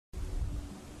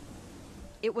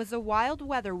It was a wild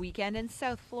weather weekend in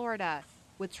South Florida,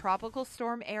 with Tropical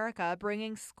Storm Erika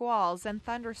bringing squalls and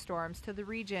thunderstorms to the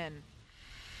region.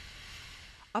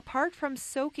 Apart from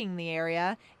soaking the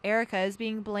area, Erika is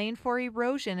being blamed for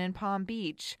erosion in Palm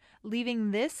Beach, leaving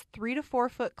this 3 to 4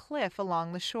 foot cliff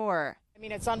along the shore. I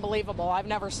mean, it's unbelievable. I've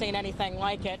never seen anything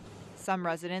like it. Some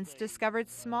residents discovered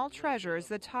small treasures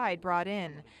the tide brought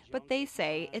in, but they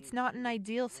say it's not an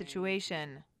ideal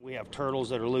situation. We have turtles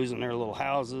that are losing their little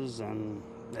houses, and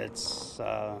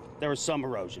there was some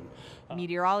erosion.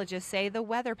 Meteorologists say the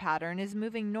weather pattern is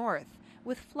moving north,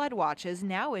 with flood watches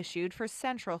now issued for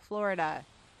central Florida.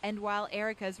 And while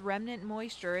Erika's remnant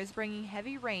moisture is bringing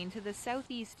heavy rain to the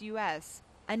southeast U.S.,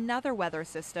 another weather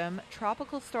system,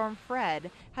 Tropical Storm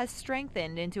Fred, has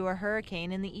strengthened into a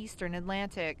hurricane in the eastern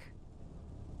Atlantic.